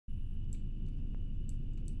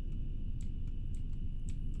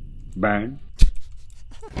Bang.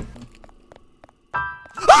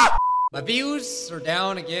 My views are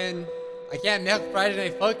down again. I can't milk Friday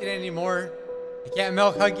Night Funkin' anymore. I can't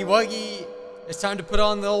milk Huggy Wuggy. It's time to put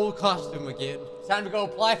on the old costume again. It's time to go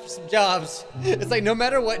apply for some jobs. It's like no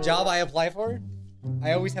matter what job I apply for,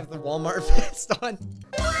 I always have the Walmart vest on.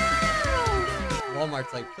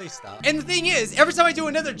 Walmart's like, please stop. And the thing is, every time I do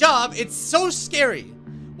another job, it's so scary.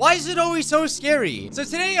 Why is it always so scary? So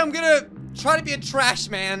today I'm gonna try to be a trash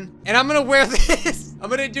man, and I'm gonna wear this. I'm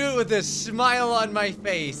gonna do it with a smile on my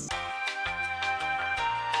face.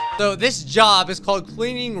 So this job is called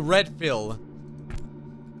cleaning Redfill.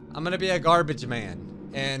 I'm gonna be a garbage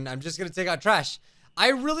man, and I'm just gonna take out trash. I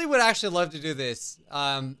really would actually love to do this.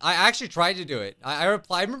 I actually tried to do it. I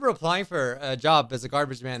remember applying for a job as a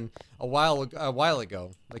garbage man a while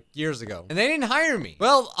ago, like years ago, and they didn't hire me.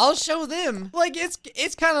 Well, I'll show them. Like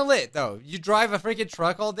it's kind of lit though. You drive a freaking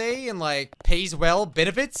truck all day and like pays well,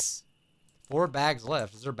 benefits. 4 bags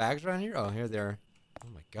left. Is there bags around here? Oh, here they are. Oh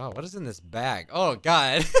my god, what is in this bag? Oh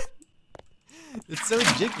god, it's so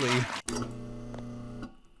jiggly.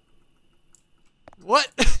 What?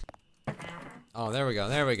 Oh, there we go.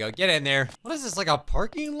 There we go. Get in there. What is this, like a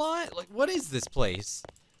parking lot? Like, what is this place?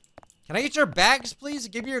 Can I get your bags, please?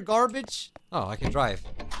 Give me your garbage. Oh, I can drive.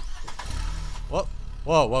 Whoa.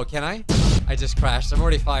 Whoa, whoa, can I? I just crashed. I'm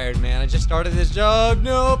already fired, man. I just started this job.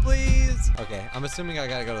 No, please. Okay, I'm assuming I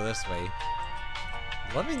gotta go this way.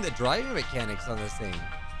 Loving the driving mechanics on this thing.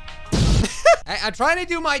 I'm trying to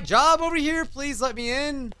do my job over here. Please let me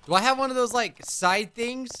in. Do I have one of those, like, side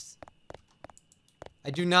things?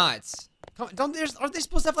 I do not. Aren't they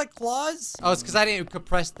supposed to have like claws? Oh, it's because I didn't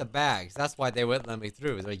compress the bags. That's why they wouldn't let me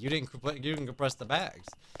through. It's like you didn't compress the bags.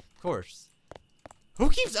 Of course. Who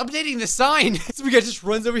keeps updating the sign? This guy just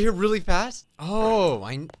runs over here really fast. Oh,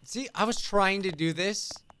 I see. I was trying to do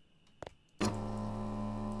this.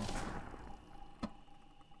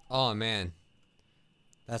 Oh man,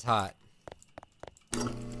 that's hot.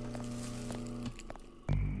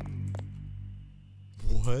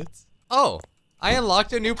 What? Oh. I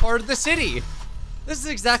unlocked a new part of the city. This is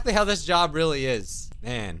exactly how this job really is.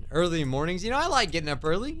 Man, early mornings. You know, I like getting up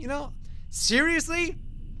early, you know? Seriously?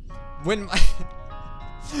 When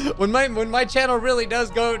my channel really does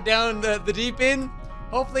go down the deep end,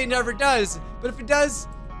 hopefully it never does. But if it does,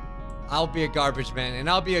 I'll be a garbage man, and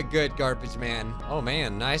I'll be a good garbage man. Oh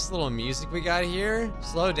man, nice little music we got here.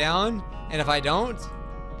 Slow down. And if I don't,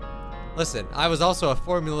 listen, I was also a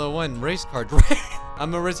Formula 1 race car driver.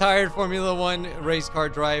 I'm a retired Formula 1 race car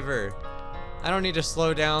driver. I don't need to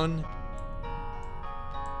slow down.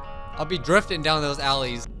 I'll be drifting down those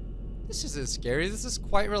alleys. This isn't scary. This is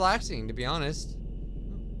quite relaxing, to be honest.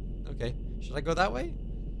 Okay, should I go that way?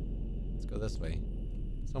 Let's go this way.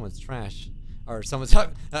 Someone's trash. Or someone's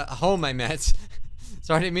home I met.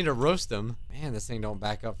 Sorry, I didn't mean to roast them. Man, this thing don't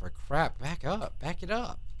back up for crap. Back up. Back it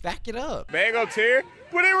up. Back it up. Bagel tear.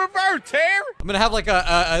 Put it in reverse, tear. I'm gonna have like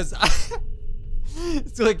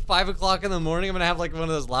it's like 5 o'clock in the morning. I'm gonna have like one of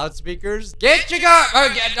those loudspeakers. Get your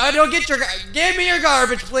give me your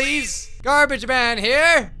garbage, please. Garbage man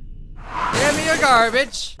here. Give me your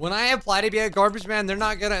garbage. When I apply to be a garbage man, they're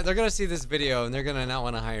gonna see this video and they're gonna not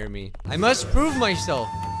want to hire me. I must prove myself.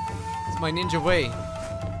 It's my ninja way.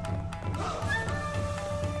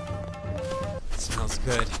 It smells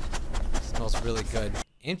good. It smells really good.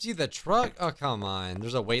 Empty the truck? Oh, come on.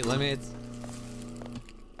 There's a weight limit.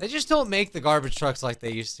 They just don't make the garbage trucks like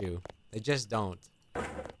they used to. They just don't.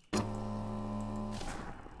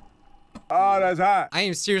 Oh, that's hot. I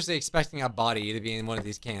am seriously expecting a body to be in one of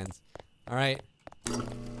these cans. Alright?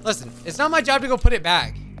 Listen, it's not my job to go put it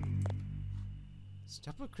back.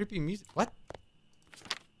 Stop with creepy music. What?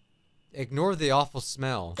 Ignore the awful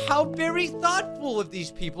smell. How very thoughtful of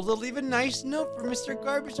these people to leave a nice note for Mr.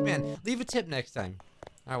 Garbage Man. Leave a tip next time.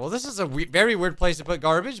 Alright, well this is a very weird place to put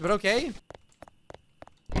garbage, but okay.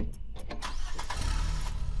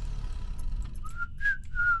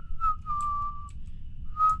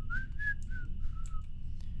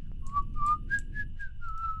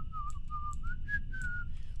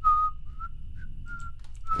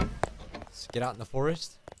 Let's get out in the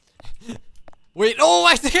forest. Wait, oh,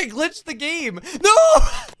 I think I glitched the game. No!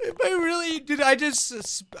 If I really did, I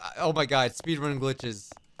just, oh my god, speedrun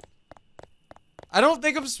glitches. I don't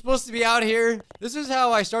think I'm supposed to be out here. This is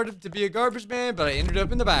how I started to be a garbage man, but I ended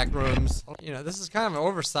up in the back rooms. You know, this is kind of an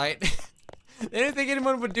oversight. They didn't think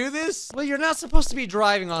anyone would do this? Well, you're not supposed to be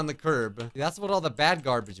driving on the curb. That's what all the bad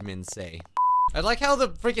garbage men say. I like how the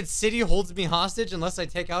freaking city holds me hostage unless I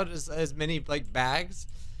take out as many, like, bags.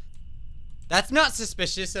 That's not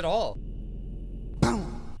suspicious at all.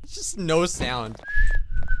 It's just no sound.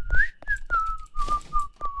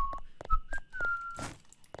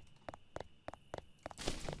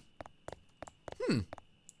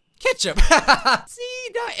 ketchup. See,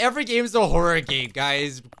 not every game's a horror game,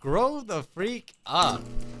 guys. Grow the freak up.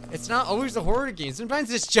 It's not always a horror game.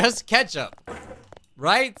 Sometimes it's just ketchup.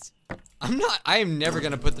 Right? I am never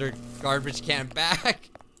gonna put their garbage can back.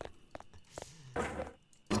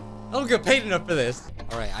 I don't get paid enough for this.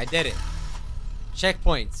 Alright, I did it.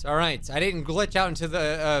 Checkpoints. Alright, I didn't glitch out into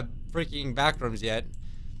the freaking back rooms yet.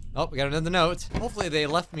 Oh, we got another note. Hopefully they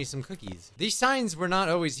left me some cookies. These signs were not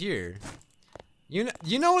always here.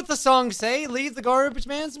 You know what the songs say? Leave the garbage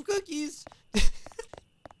man some cookies.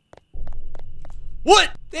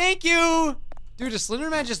 What? Thank you! Dude, does Slender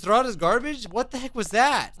Man just throw out his garbage? What the heck was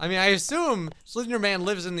that? I mean, I assume Slender Man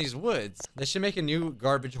lives in these woods. They should make a new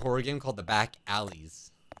garbage horror game called The Back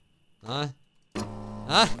Alleys. Huh?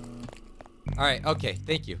 Huh? Alright, okay,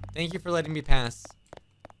 thank you. Thank you for letting me pass.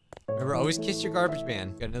 Remember, always kiss your garbage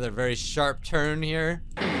man. Got another very sharp turn here.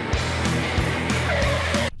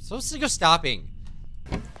 I'm so sick of stopping.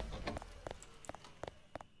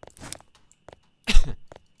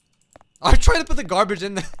 I'm trying to put the garbage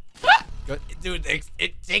in the... Dude,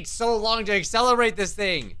 it takes so long to accelerate this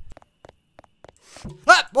thing.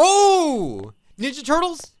 Ah! Oh! Ninja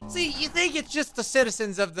Turtles? See, you think it's just the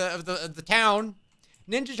citizens of the town.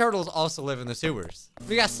 Ninja Turtles also live in the sewers.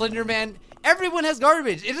 We got Slender Man. Everyone has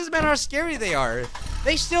garbage. It doesn't matter how scary they are.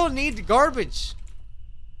 They still need garbage.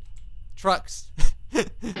 Trucks.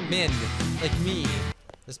 Men. Like me.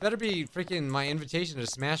 This better be freaking my invitation to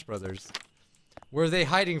Smash Brothers. Were they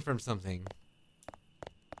hiding from something?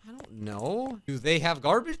 I don't know. Do they have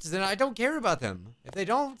garbage? Then I don't care about them. If they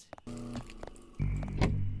don't.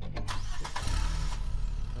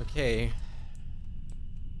 Okay.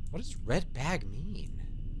 What does red bag mean?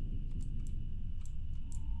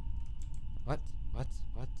 What?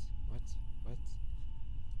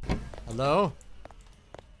 Hello?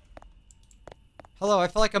 Hello, I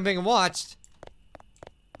feel like I'm being watched.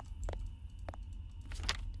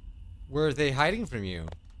 Were they hiding from you?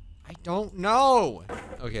 I don't know.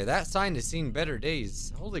 Okay, that sign has seen better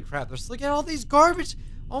days. Holy crap, look at all these garbage.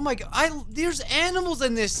 Oh my god, there's animals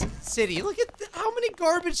in this city. Look at how many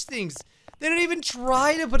garbage things. They didn't even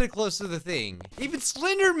try to put it close to the thing. Even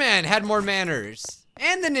Slender Man had more manners.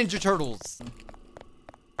 And the Ninja Turtles.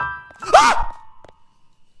 Ah!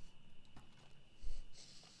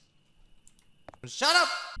 Shut up!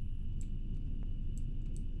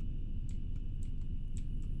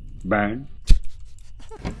 Bang.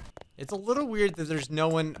 It's a little weird that there's no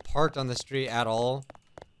one parked on the street at all.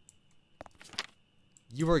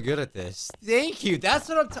 You are good at this. Thank you. That's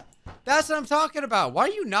what I'm talking about. Why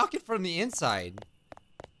are you knocking from the inside?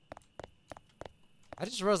 I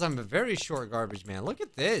just realized I'm a very short garbage man. Look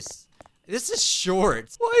at this. This is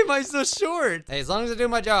short. Why am I so short? Hey, as long as I do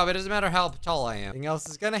my job, it doesn't matter how tall I am. Nothing else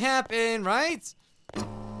is gonna happen, right?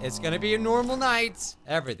 It's gonna be a normal night.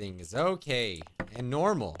 Everything is okay and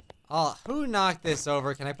normal. Oh, who knocked this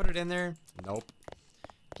over? Can I put it in there? Nope.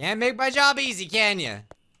 Can't make my job easy, can ya?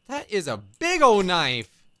 That is a big old knife.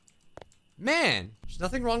 Man, there's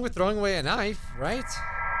nothing wrong with throwing away a knife, right?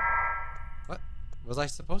 What? Was I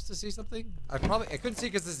supposed to see something? I couldn't see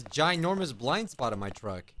because this ginormous blind spot in my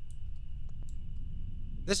truck.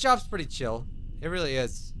 This job's pretty chill. It really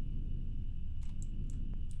is.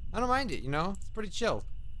 I don't mind it, you know? It's pretty chill.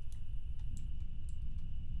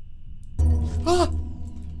 Ah!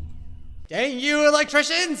 Dang you,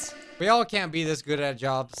 electricians! We all can't be this good at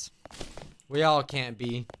jobs. We all can't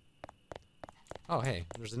be. Oh, hey,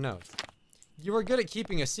 there's a note. You are good at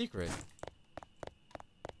keeping a secret.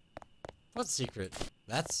 What secret?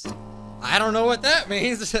 I don't know what that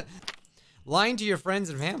means. Lying to your friends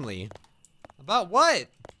and family. About what?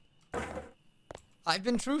 I've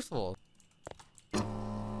been truthful.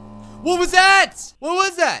 What was that? What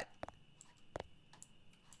was that?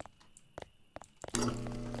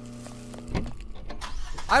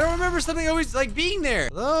 I don't remember something always like being there.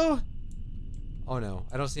 Hello? Oh no,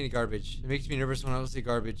 I don't see any garbage. It makes me nervous when I don't see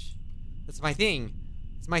garbage. That's my thing.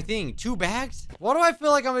 It's my thing. 2 bags? Why do I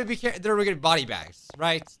feel like I'm gonna be they're gonna get body bags,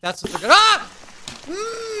 right? That's what they're gonna— ah!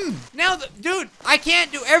 Now, dude, I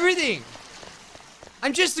can't do everything.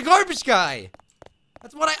 I'm just a garbage guy.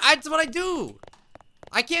 That's what I do.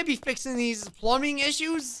 I can't be fixing these plumbing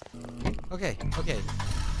issues. Okay.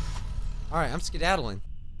 All right, I'm skedaddling.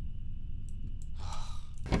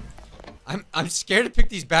 I'm scared to pick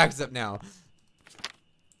these bags up now.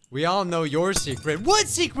 We all know your secret. What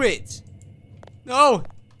secret? No.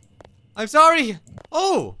 I'm sorry.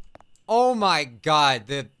 Oh my God.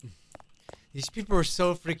 These people are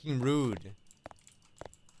so freaking rude.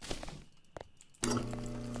 I'm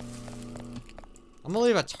gonna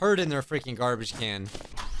leave a turd in their freaking garbage can.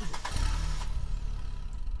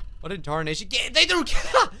 What in tarnation? They threw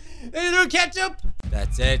There's no ketchup.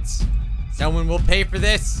 That's it. Someone will pay for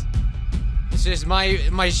this. This is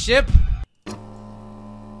my ship.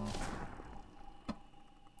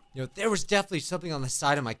 You know, there was definitely something on the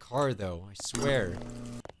side of my car, though. I swear.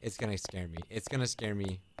 It's gonna scare me. It's gonna scare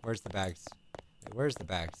me. Where's the bags? Wait, where's the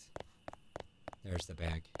bags? There's the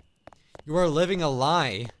bag. You are living a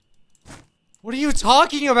lie. What are you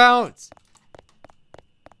talking about?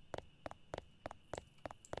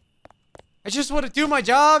 I just want to do my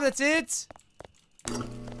job. That's it.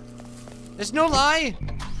 There's no lie.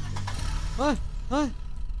 Huh? Huh?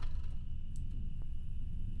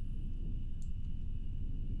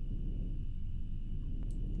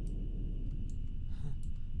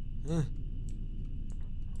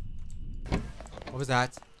 What was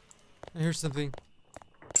that? I hear something.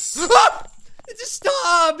 Ah! It just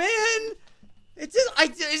stop, man! I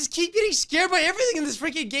just keep getting scared by everything in this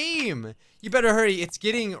freaking game. You better hurry. It's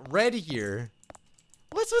getting red here.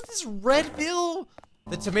 What's with this red bill?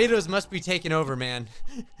 The tomatoes must be taken over, man.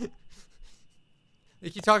 They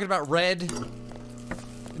keep talking about red.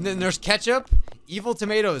 And then there's ketchup. Evil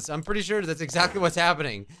tomatoes. I'm pretty sure that's exactly what's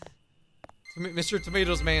happening. Mr.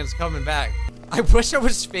 Tomatoes Man's coming back. I wish I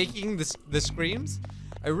was faking the screams.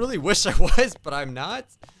 I really wish I was, but I'm not.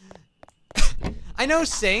 I know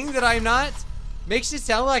saying that I'm not makes it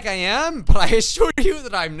sound like I am, but I assure you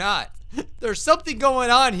that I'm not. There's something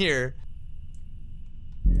going on here.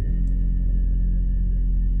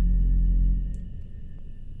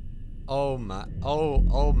 Oh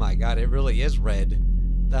my god, it really is red.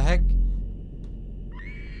 The heck?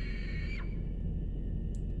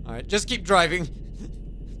 Alright, just keep driving.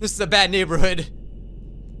 This is a bad neighborhood.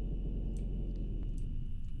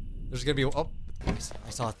 There's gonna be, oh, I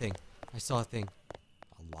saw a thing. I saw a thing.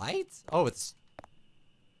 A light? Oh, it's,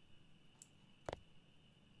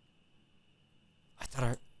 I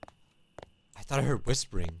thought I heard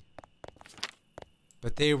whispering.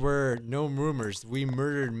 But they were no rumors. We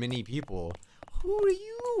murdered many people. Who are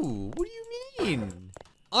you? What do you mean?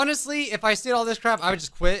 Honestly, if I did all this crap, I would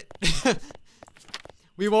just quit.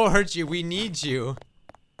 We won't hurt you. We need you.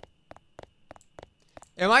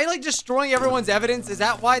 Am I like destroying everyone's evidence? Is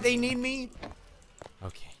that why they need me?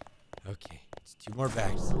 Okay. Okay. It's 2 more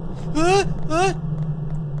bags.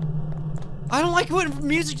 I don't like when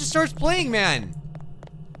music just starts playing, man.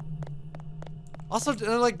 Also,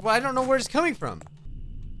 like, I don't know where it's coming from.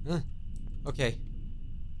 Okay.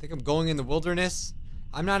 I think I'm going in the wilderness.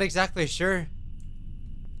 I'm not exactly sure.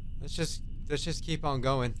 Let's just keep on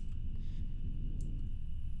going.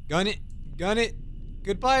 Gun it. Gun it.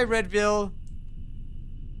 Goodbye, Redville.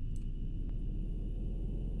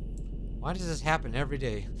 Why does this happen every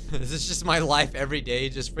day? Is this just my life every day?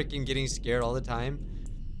 Just freaking getting scared all the time?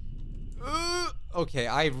 Okay,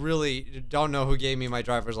 I really don't know who gave me my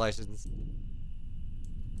driver's license.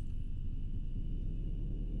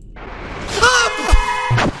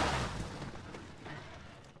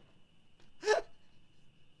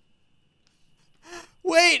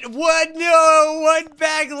 Wait, what? No, 1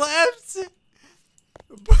 bag left?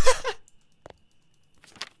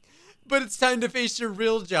 But it's time to face your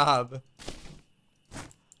real job.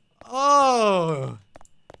 Oh.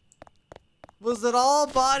 Was it all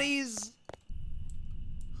bodies?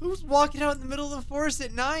 Who's walking out in the middle of the forest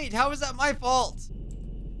at night? How is that my fault?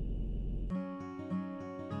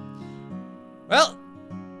 Well.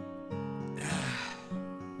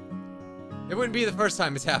 It wouldn't be the first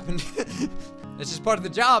time it's happened. It's just part of the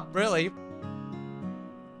job, really.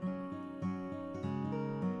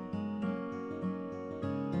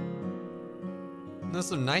 There's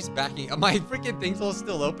some nice backing. My freaking thing's all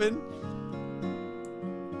still open.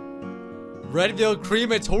 Redville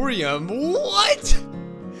Crematorium. What?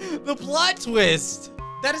 The plot twist.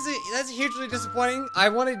 That's hugely disappointing. I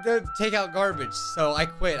wanted to take out garbage, so I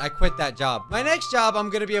quit. I quit that job. My next job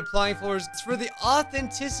I'm gonna be applying for is for the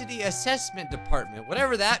Authenticity Assessment Department,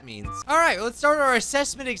 whatever that means. All right, let's start our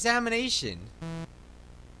assessment examination.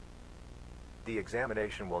 The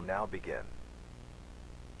examination will now begin.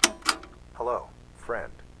 Hello,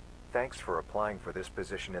 friend. Thanks for applying for this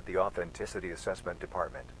position at the Authenticity Assessment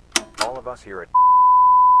Department. All of us here at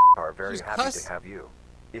are very happy to have you.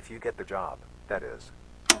 If you get the job, that is.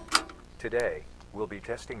 Today, we'll be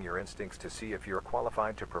testing your instincts to see if you're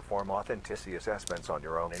qualified to perform authenticity assessments on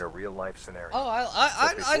your own in a real-life scenario. Oh,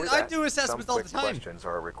 I do assessments all the time. Some quick questions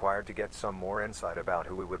are required to get some more insight about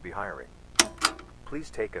who we would be hiring.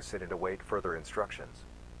 Please take a seat and await further instructions.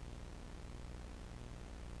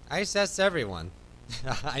 I assess everyone.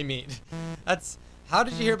 I mean, that's... How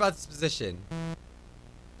did you hear about this position?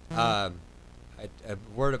 I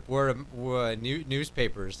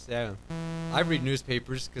Newspapers. Yeah, I read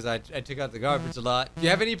newspapers because I took out the garbage a lot. Do you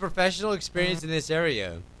have any professional experience in this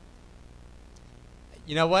area?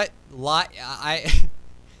 You know what?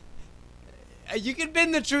 You can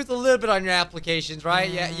bend the truth a little bit on your applications, right?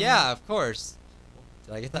 Yeah, of course.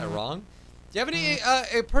 Did I get that wrong? Do you have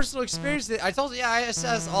any personal experience? I told you, yeah, I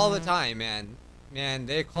assess all the time, man. Man,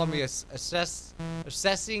 they call me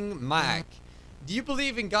assessing Mac. Do you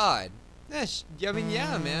believe in God? I mean,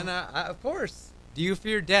 yeah, man, of course. Do you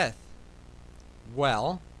fear death?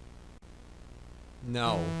 Well,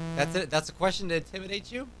 no. That's a question to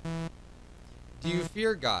intimidate you? Do you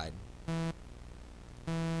fear God?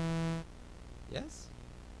 Yes?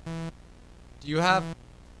 Do you have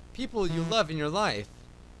people you love in your life?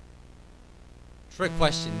 Trick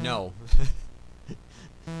question, no.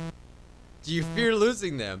 Do you fear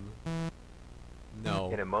losing them?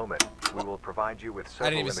 No. In a moment, we will provide you with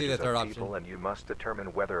several images of people, and you must determine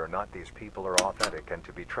whether or not these people are authentic and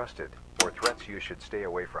to be trusted, or threats you should stay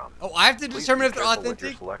away from. Oh, I have to determine if they're authentic? With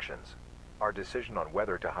your selections. Our decision on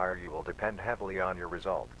whether to hire you will depend heavily on your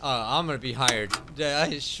results. I'm gonna be hired. I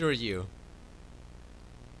assure you.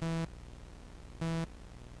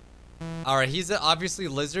 Alright, he's obviously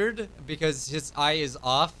lizard because his eye is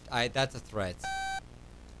off. That's a threat.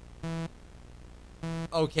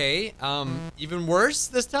 Okay, even worse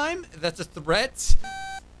this time? That's a threat?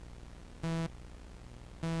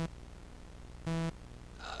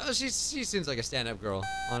 She seems like a stand-up girl,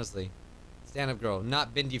 honestly. Stand-up girl,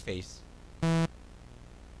 not bendy face.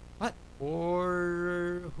 What?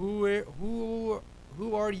 Or who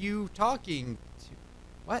are you talking to?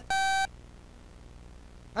 What?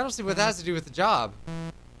 I don't see what that has to do with the job.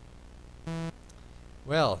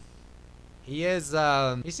 Well, he is,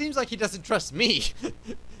 he seems like he doesn't trust me.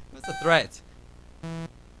 What's the threat?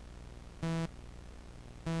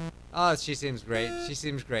 Oh, she seems great. She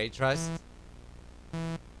seems great. Trust.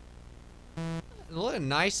 What a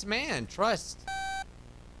nice man. Trust.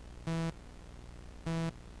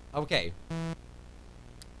 Okay.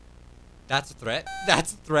 That's a threat.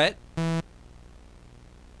 That's a threat.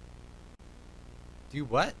 Do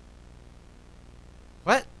what?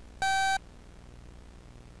 What?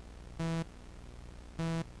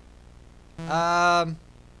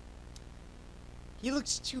 He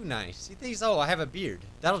looks too nice. He thinks, oh, I have a beard.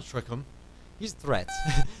 That'll trick him. He's a threat.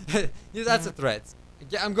 That's a threat.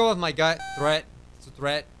 Yeah, I'm going with my gut. Threat. It's a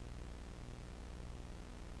threat.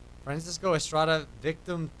 Francisco Estrada,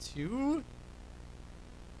 victim 2?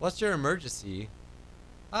 What's your emergency?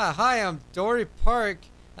 Hi, I'm Dory Park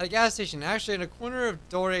at a gas station. Actually, in a corner of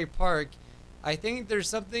Dory Park. I think there's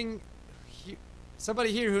somebody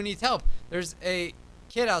here who needs help. There's a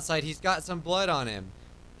kid outside. He's got some blood on him.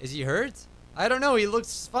 Is he hurt? I don't know. He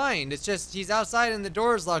looks fine. It's just he's outside and the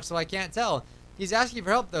door is locked, so I can't tell. He's asking for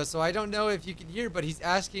help, though, so I don't know if you can hear, but he's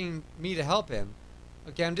asking me to help him.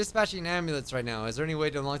 Okay, I'm dispatching an ambulance right now. Is there any way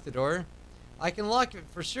to unlock the door? I can lock it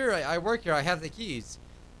for sure. I work here. I have the keys.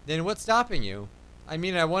 Then what's stopping you? I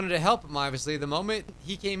mean, I wanted to help him, obviously. The moment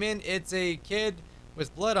he came in, it's a kid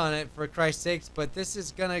with blood on it, for Christ's sakes, but this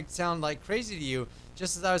is gonna sound like crazy to you.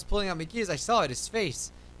 Just as I was pulling out my keys, I saw it. His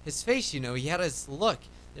face. His face, you know. He had his look.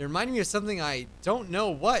 It reminded me of something I don't know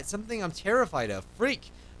what. Something I'm terrified of. Freak.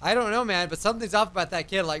 I don't know, man, but something's off about that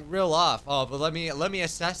kid, like real off. Oh, but let me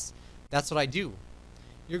assess. That's what I do.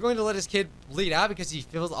 You're going to let his kid bleed out because he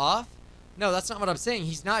feels off? No, that's not what I'm saying.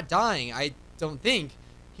 He's not dying, I don't think.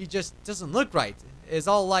 He just doesn't look right. It's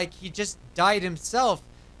all like he just died himself,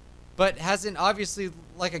 but hasn't obviously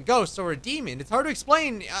like a ghost or a demon. It's hard to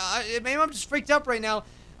explain. Maybe I'm just freaked up right now.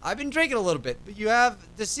 I've been drinking a little bit, but you have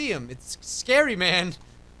to see him. It's scary, man.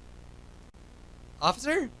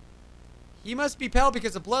 Officer? He must be pale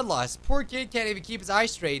because of blood loss. Poor kid can't even keep his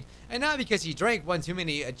eyes straight, and not because he drank one too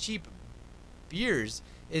many cheap beers.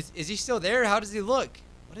 Is he still there? How does he look?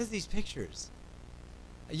 What is these pictures?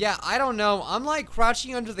 Yeah, I don't know. I'm like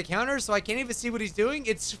crouching under the counter, so I can't even see what he's doing.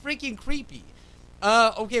 It's freaking creepy.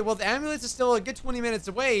 Okay, well, the ambulance is still a good 20 minutes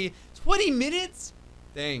away. 20 minutes?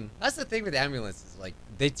 Dang. That's the thing with ambulances. Like,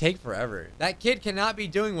 they take forever. That kid cannot be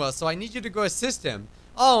doing well, so I need you to go assist him.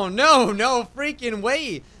 Oh, no freaking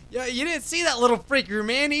way. Yeah, you didn't see that little freaker,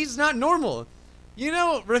 man. He's not normal. You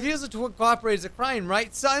know, refusal to cooperate is a crime,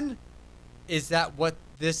 right, son? Is that what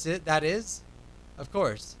that is? Of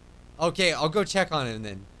course. Okay, I'll go check on him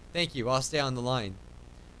then. Thank you. I'll stay on the line.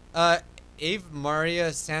 Ave Maria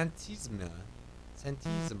Santisima.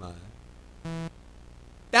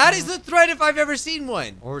 That is a threat if I've ever seen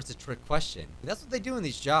one. Or it's a trick question. That's what they do in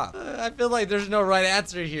these jobs. I feel like there's no right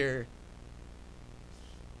answer here.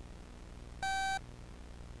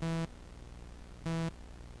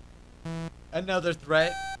 Another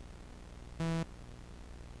threat.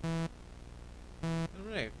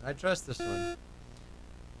 Alright, I trust this one.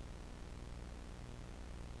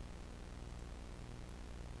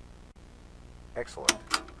 Excellent.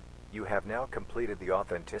 You have now completed the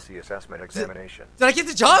authenticity assessment examination. Did I get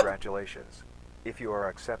the job? Congratulations. If you are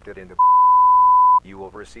accepted into you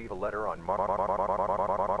will receive a letter on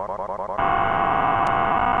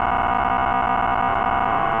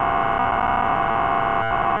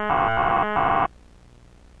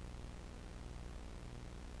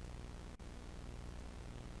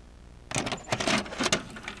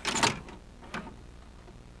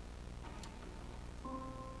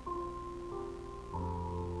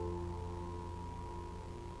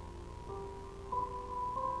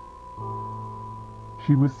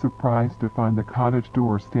She was surprised to find the cottage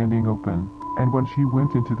door standing open, and when she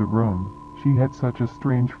went into the room, she had such a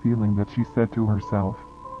strange feeling that she said to herself,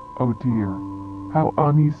 "Oh dear, how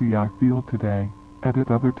uneasy I feel today, and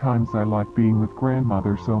at other times I like being with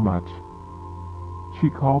grandmother so much." She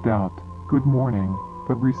called out, "Good morning,"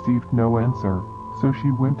 but received no answer, so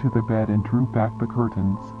she went to the bed and drew back the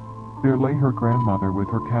curtains. There lay her grandmother with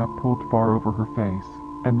her cap pulled far over her face,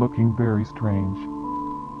 and looking very strange.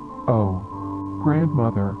 "Oh,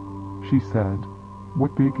 grandmother," she said,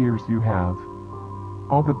 "what big ears you have."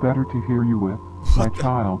 "All the better to hear you with, my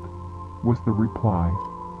child," was the reply.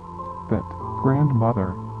 "But,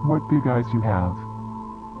 grandmother, what big eyes you have,"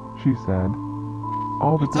 she said.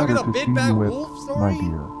 "All the better to see you with, my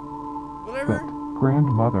dear." Whatever. "But,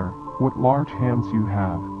 grandmother, what large hands you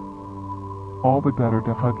have." "All the better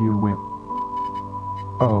to hug you with."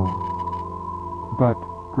 "Oh, but,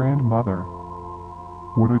 grandmother,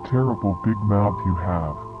 what a terrible big mouth you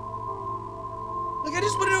have." Look, I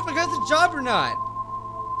just want to know if I got the job or not.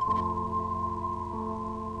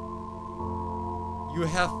 You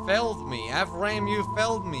have failed me. Avram, you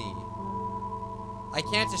failed me. I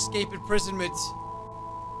can't escape imprisonment.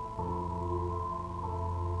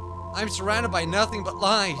 I'm surrounded by nothing but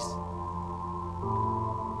lies.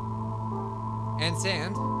 And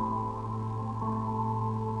sand.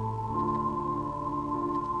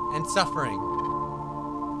 And suffering.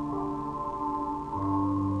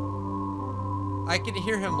 I can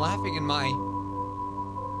hear him laughing in my...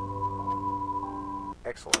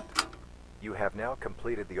 Excellent. You have now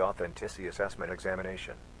completed the authenticity assessment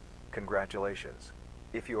examination. Congratulations.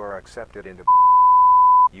 If you are accepted into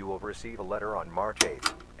you will receive a letter on March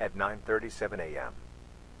 8th at 9:37 a.m.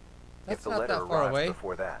 If the letter arrives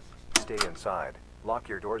before that, stay inside, lock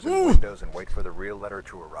your doors and windows and wait for the real letter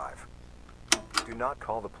to arrive. Do not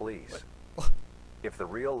call the police. If the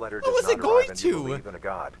real letter does not arrive and you believe in a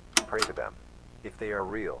God, pray to them. If they are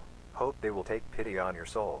real, hope they will take pity on your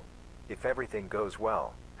soul. If everything goes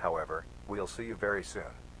well, however, we'll see you very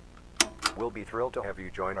soon. We'll be thrilled to have you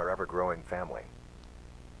join our ever-growing family.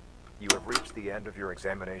 You have reached the end of your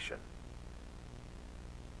examination.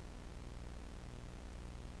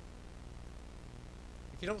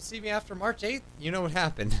 If you don't see me after March 8th, you know what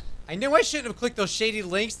happened. I knew I shouldn't have clicked those shady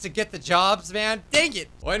links to get the jobs, man. Dang it!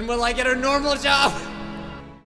 When will I get a normal job?